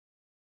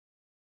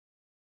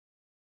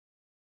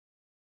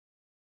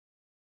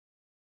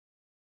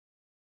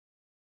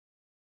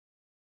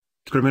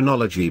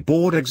Criminology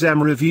Board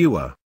Exam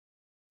Reviewer.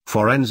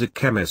 Forensic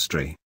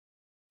Chemistry.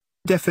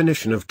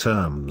 Definition of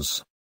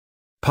terms.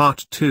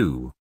 Part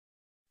 2.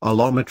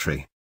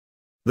 Allometry.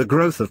 The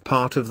growth of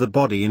part of the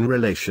body in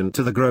relation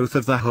to the growth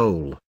of the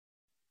whole.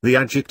 The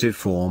adjective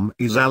form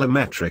is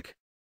allometric.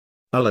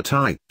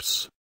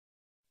 Allotypes.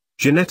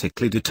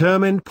 Genetically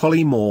determined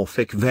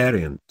polymorphic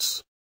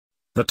variants.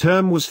 The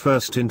term was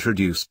first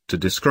introduced to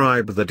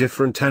describe the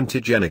different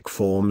antigenic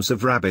forms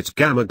of rabbit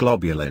gamma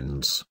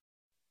globulins.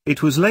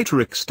 It was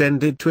later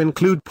extended to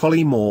include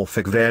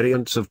polymorphic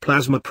variants of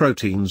plasma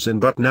proteins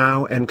but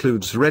now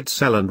includes red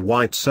cell and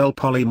white cell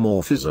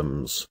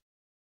polymorphisms.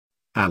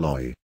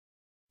 Alloy.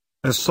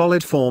 A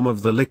solid form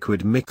of the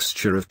liquid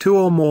mixture of two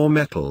or more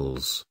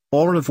metals,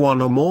 or of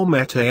one or more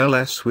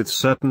metals with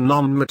certain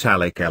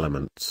non-metallic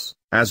elements,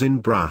 as in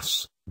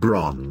brass,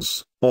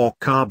 bronze, or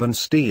carbon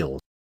steel.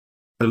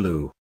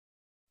 Alu.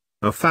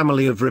 A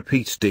family of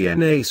repeat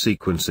DNA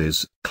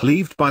sequences,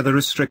 cleaved by the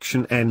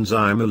restriction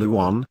enzyme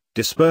ALU1,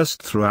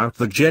 dispersed throughout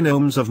the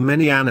genomes of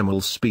many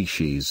animal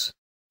species.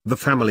 The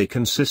family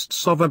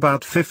consists of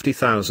about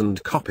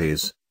 50,000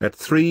 copies, at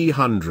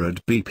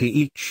 300 BP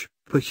each,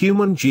 per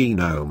human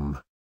genome.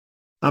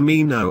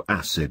 Amino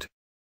acid.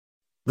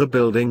 The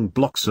building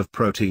blocks of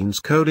proteins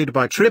coded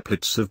by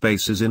triplets of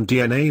bases in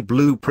DNA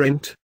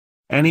blueprint.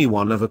 Any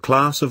one of a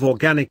class of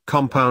organic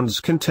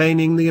compounds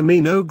containing the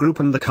amino group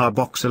and the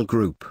carboxyl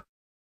group.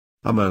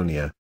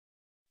 Ammonia.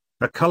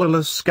 A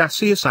colorless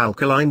gaseous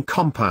alkaline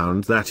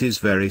compound that is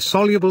very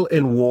soluble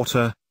in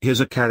water, has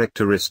a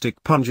characteristic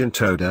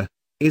pungent odor,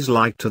 is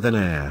lighter than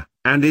air,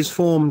 and is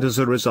formed as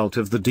a result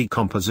of the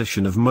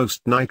decomposition of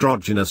most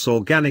nitrogenous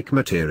organic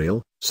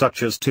material,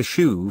 such as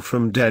tissue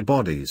from dead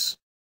bodies.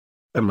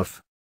 AMF.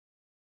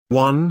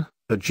 1.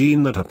 A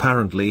gene that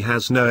apparently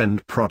has no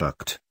end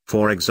product,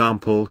 for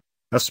example,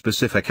 a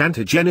specific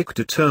antigenic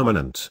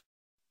determinant.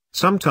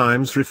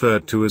 Sometimes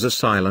referred to as a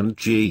silent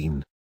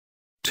gene.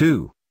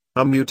 2.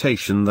 A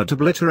mutation that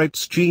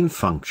obliterates gene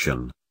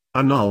function,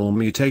 a null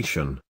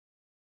mutation.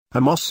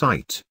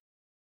 Amosite.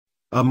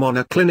 A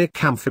monoclinic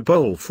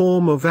amphibole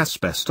form of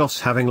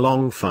asbestos having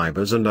long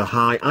fibers and a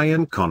high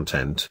iron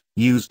content,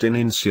 used in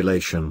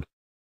insulation.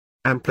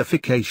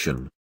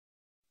 Amplification.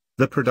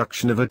 The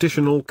production of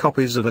additional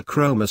copies of a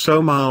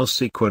chromosomal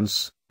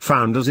sequence,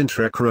 found as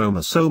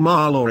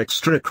intrachromosomal or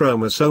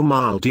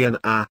extrachromosomal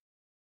DNA.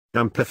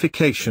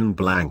 Amplification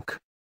blank.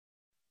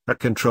 A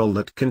control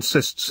that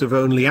consists of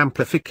only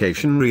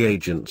amplification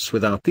reagents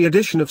without the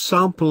addition of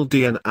sample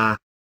DNA.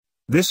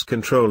 This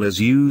control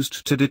is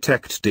used to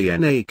detect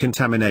DNA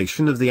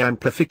contamination of the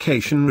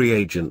amplification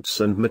reagents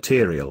and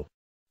material.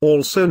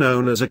 Also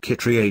known as a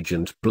kit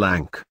reagent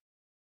blank.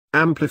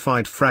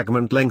 Amplified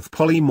fragment length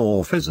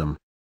polymorphism.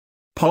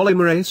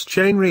 Polymerase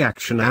chain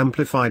reaction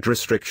amplified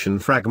restriction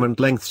fragment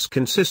lengths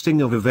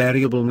consisting of a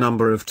variable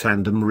number of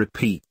tandem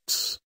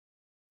repeats.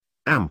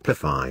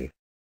 Amplify.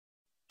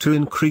 To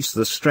increase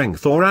the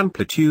strength or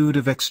amplitude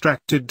of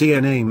extracted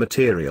DNA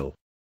material.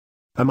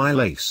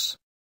 Amylase.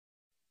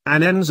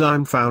 An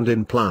enzyme found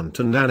in plant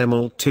and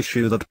animal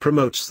tissue that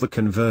promotes the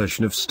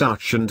conversion of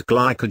starch and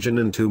glycogen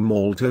into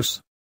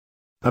maltose.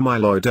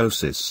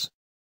 Amyloidosis.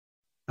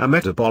 A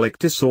metabolic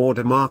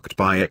disorder marked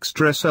by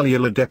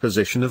extracellular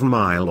deposition of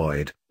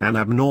amyloid, an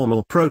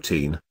abnormal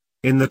protein,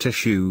 in the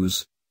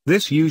tissues.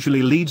 This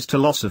usually leads to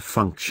loss of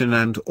function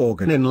and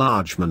organ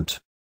enlargement.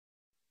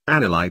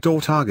 Analyte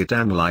or target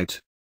analyte.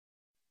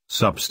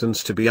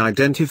 Substance to be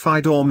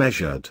identified or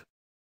measured.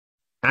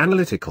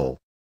 Analytical.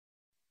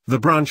 The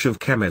branch of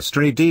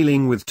chemistry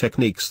dealing with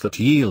techniques that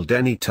yield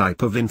any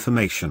type of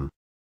information.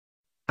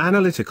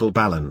 Analytical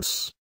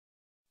balance.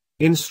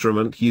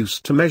 Instrument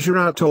used to measure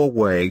out or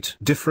weight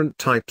different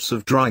types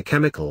of dry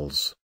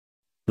chemicals.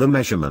 The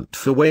measurement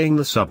for weighing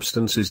the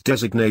substance is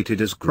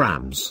designated as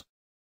grams.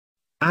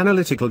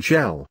 Analytical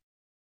gel.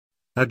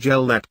 A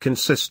gel that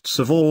consists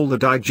of all the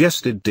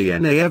digested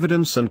DNA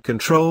evidence and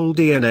control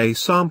DNA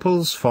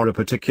samples for a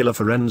particular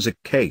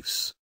forensic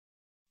case.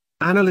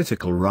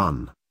 Analytical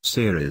run,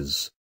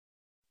 series.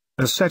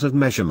 A set of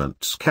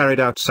measurements carried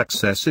out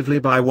successively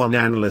by one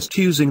analyst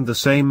using the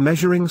same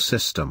measuring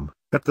system,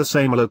 at the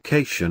same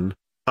location,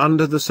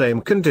 under the same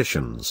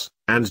conditions,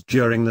 and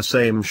during the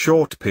same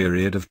short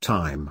period of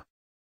time.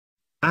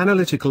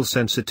 Analytical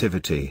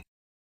sensitivity.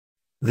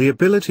 The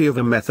ability of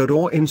a method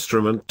or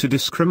instrument to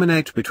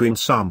discriminate between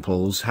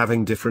samples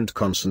having different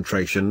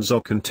concentrations or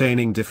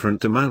containing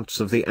different amounts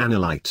of the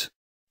analyte.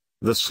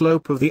 The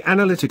slope of the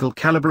analytical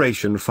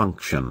calibration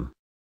function.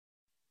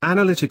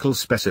 Analytical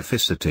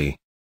specificity.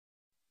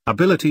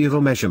 Ability of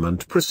a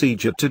measurement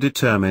procedure to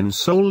determine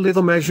solely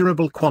the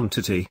measurable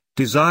quantity,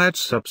 desired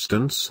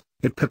substance,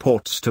 it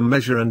purports to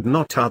measure and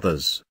not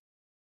others.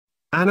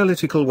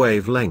 Analytical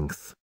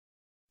wavelength.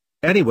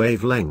 Any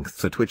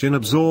wavelength at which an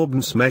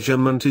absorbance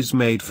measurement is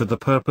made for the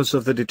purpose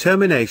of the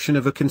determination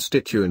of a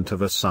constituent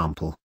of a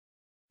sample.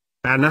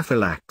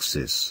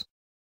 Anaphylaxis.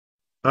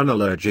 An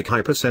allergic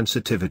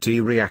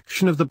hypersensitivity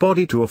reaction of the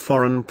body to a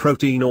foreign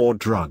protein or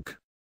drug.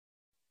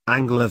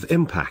 Angle of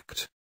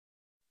impact.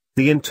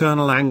 the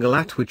internal angle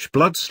at which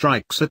blood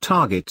strikes a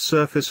target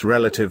surface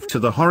relative to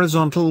the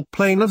horizontal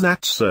plane of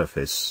that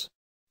surface.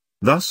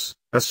 Thus,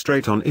 a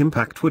straight-on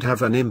impact would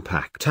have an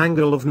impact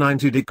angle of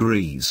 90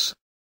 degrees.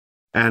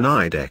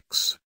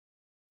 Anidex.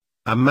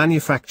 A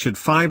manufactured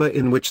fiber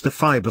in which the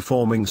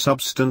fiber-forming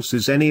substance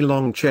is any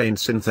long-chain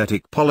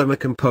synthetic polymer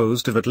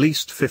composed of at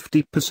least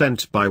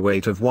 50% by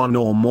weight of one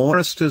or more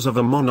esters of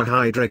a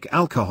monohydric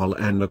alcohol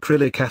and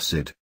acrylic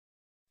acid.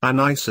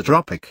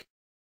 Anisotropic.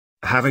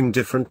 Having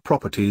different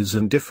properties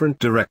in different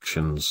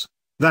directions,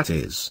 that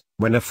is,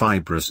 when a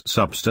fibrous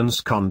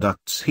substance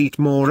conducts heat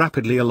more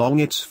rapidly along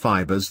its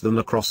fibers than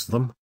across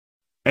them.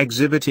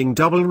 Exhibiting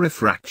double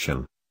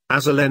refraction,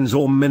 as a lens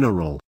or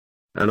mineral.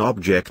 An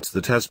object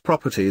that has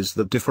properties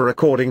that differ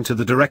according to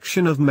the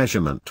direction of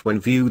measurement when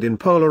viewed in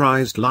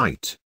polarized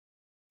light.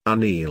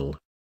 Anneal.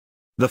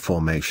 The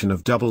formation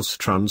of double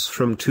strands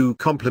from two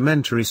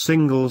complementary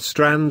single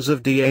strands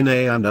of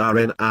DNA and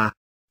RNA.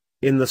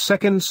 In the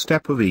second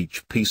step of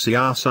each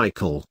PCR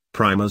cycle,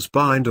 primers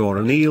bind or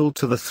anneal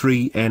to the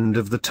 3' end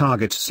of the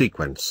target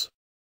sequence.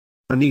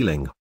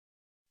 Annealing.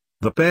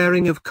 The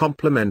pairing of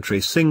complementary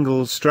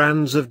single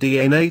strands of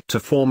DNA to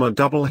form a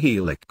double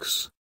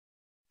helix.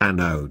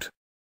 Anode.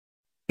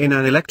 In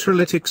an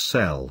electrolytic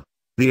cell,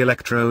 the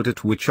electrode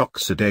at which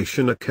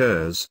oxidation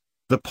occurs,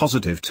 the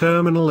positive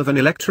terminal of an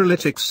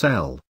electrolytic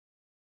cell.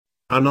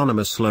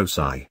 Anonymous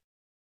loci.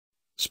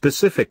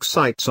 Specific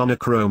sites on a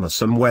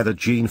chromosome where the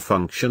gene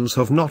functions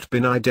have not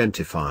been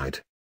identified.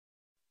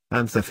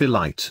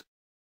 Anthophyllite.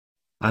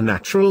 A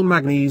natural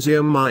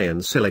magnesium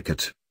ion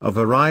silicate, a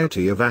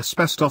variety of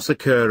asbestos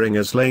occurring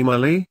as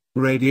lamellae,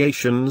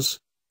 radiations,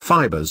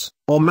 fibers,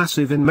 or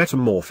massive in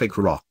metamorphic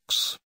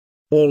rocks.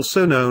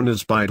 Also known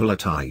as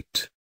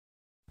bidolatite.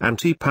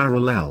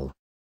 Antiparallel.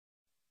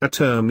 A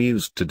term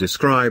used to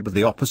describe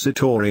the opposite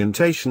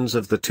orientations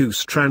of the two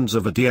strands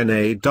of a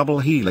DNA double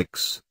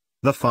helix.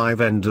 The 5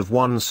 end of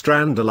one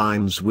strand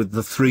aligns with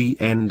the 3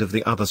 end of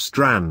the other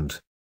strand.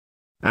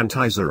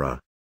 Antisera.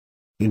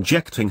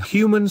 Injecting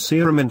human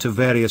serum into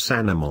various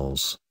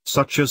animals,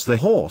 such as the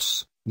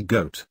horse,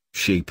 goat,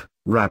 sheep,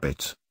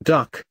 rabbit,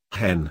 duck,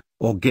 hen,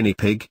 or guinea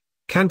pig,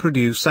 can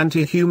produce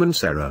anti-human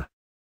sera.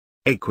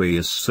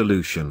 Aqueous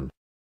solution.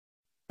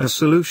 A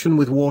solution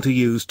with water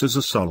used as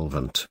a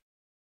solvent.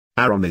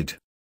 Aramid.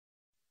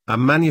 A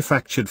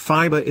manufactured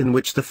fiber in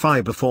which the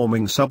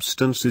fiber-forming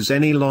substance is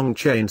any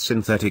long-chain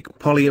synthetic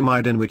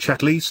polyamide in which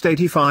at least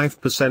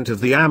 85% of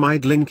the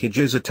amide linkage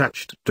is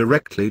attached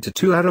directly to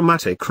two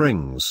aromatic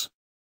rings.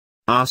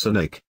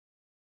 Arsenic.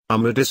 A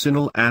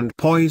medicinal and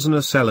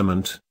poisonous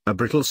element, a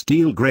brittle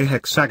steel gray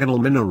hexagonal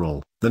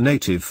mineral, the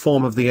native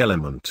form of the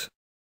element.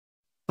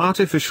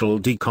 Artificial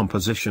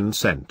decomposition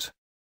scent.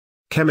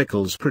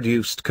 Chemicals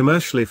produced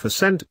commercially for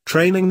scent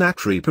training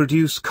that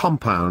reproduce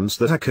compounds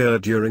that occur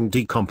during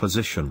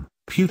decomposition,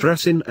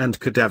 putrescine and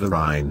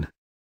cadaverine.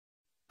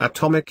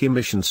 Atomic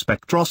emission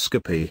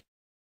spectroscopy.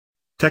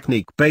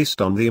 Technique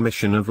based on the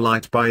emission of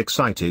light by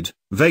excited,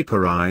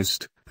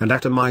 vaporized, and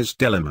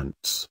atomized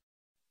elements.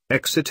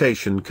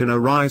 Excitation can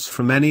arise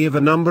from any of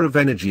a number of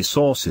energy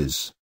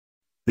sources.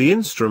 The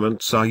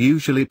instruments are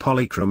usually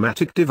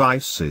polychromatic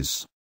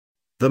devices.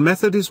 The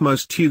method is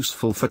most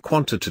useful for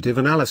quantitative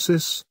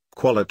analysis.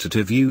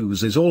 Qualitative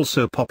use is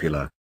also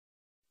popular.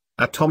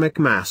 Atomic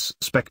mass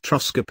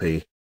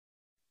spectroscopy.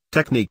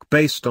 Technique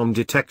based on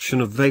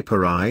detection of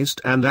vaporized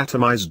and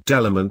atomized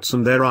elements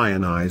and their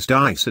ionized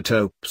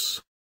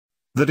isotopes.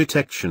 The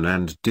detection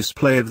and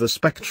display of the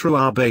spectra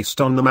are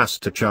based on the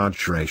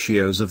mass-to-charge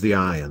ratios of the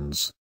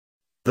ions.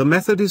 The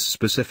method is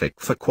specific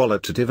for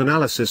qualitative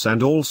analysis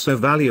and also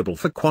valuable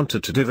for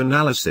quantitative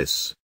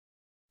analysis.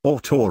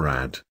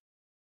 Autorad.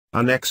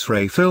 An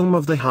X-ray film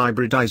of the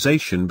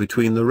hybridization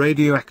between the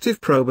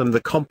radioactive probe and the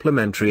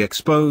complementary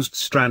exposed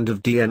strand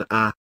of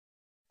DNA.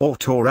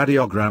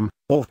 Autoradiogram,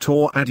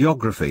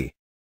 autoradiography.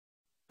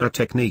 A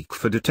technique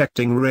for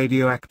detecting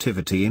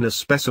radioactivity in a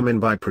specimen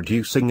by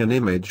producing an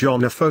image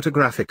on a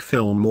photographic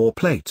film or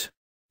plate.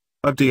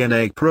 A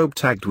DNA probe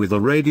tagged with a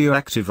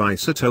radioactive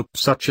isotope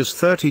such as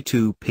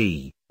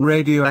 32P,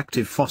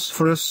 radioactive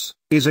phosphorus,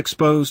 is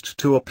exposed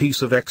to a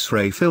piece of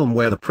X-ray film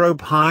where the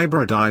probe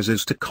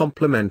hybridizes to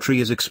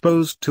complementary is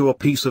exposed to a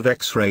piece of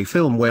X-ray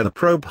film where the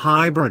probe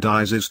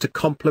hybridizes to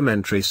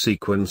complementary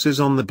sequences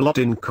on the blot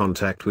in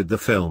contact with the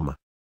film.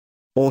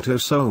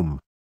 Autosome.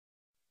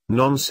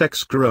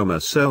 Non-sex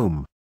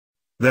chromosome.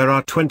 There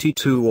are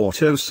 22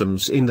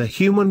 autosomes in the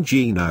human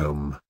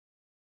genome.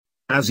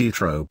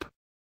 Azeotrope.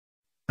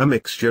 A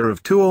mixture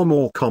of two or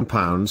more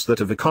compounds that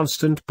have a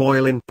constant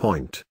boiling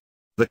point.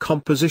 The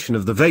composition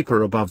of the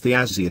vapor above the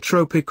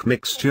azeotropic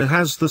mixture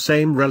has the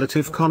same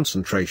relative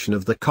concentration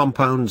of the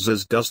compounds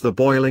as does the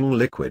boiling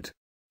liquid.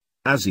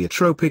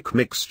 Azeotropic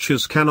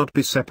mixtures cannot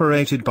be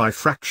separated by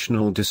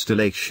fractional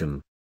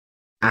distillation.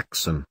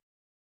 Axon.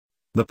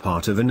 The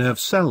part of a nerve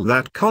cell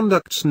that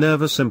conducts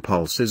nervous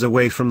impulses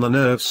away from the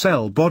nerve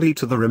cell body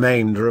to the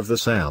remainder of the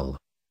cell,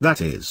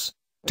 that is,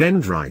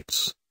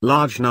 dendrites,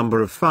 large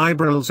number of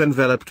fibrils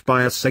enveloped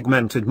by a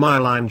segmented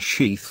myelin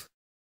sheath.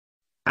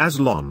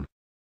 Aslon.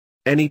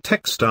 any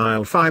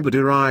textile fiber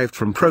derived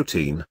from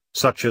protein,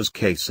 such as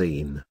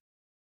casein.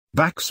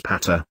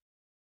 Backspatter.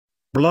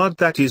 Blood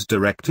that is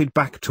directed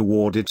back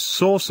toward its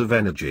source of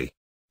energy.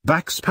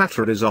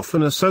 Backspatter is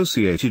often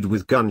associated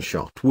with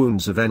gunshot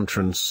wounds of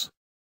entrance.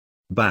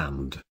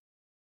 Band.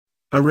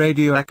 A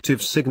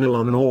radioactive signal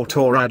on an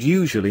autorad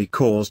usually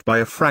caused by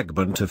a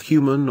fragment of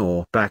human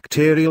or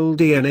bacterial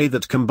DNA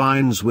that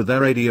combines with a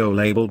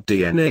radio-labeled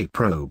DNA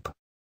probe.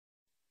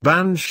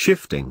 Band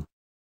shifting.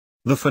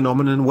 The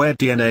phenomenon where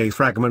DNA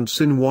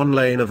fragments in one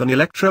lane of an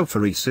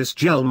electrophoresis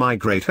gel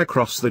migrate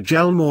across the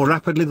gel more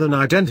rapidly than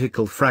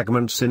identical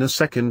fragments in a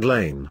second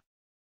lane.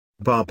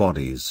 Bar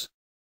bodies.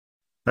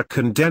 A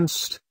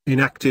condensed,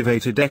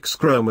 inactivated X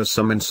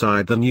chromosome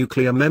inside the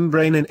nuclear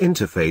membrane in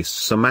interface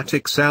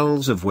somatic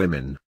cells of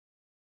women.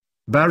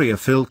 Barrier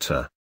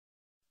filter.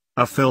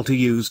 A filter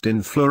used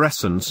in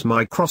fluorescence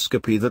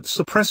microscopy that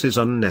suppresses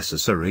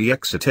unnecessary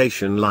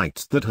excitation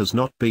light that has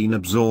not been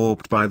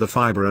absorbed by the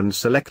fiber and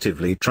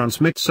selectively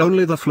transmits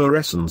only the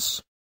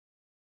fluorescence.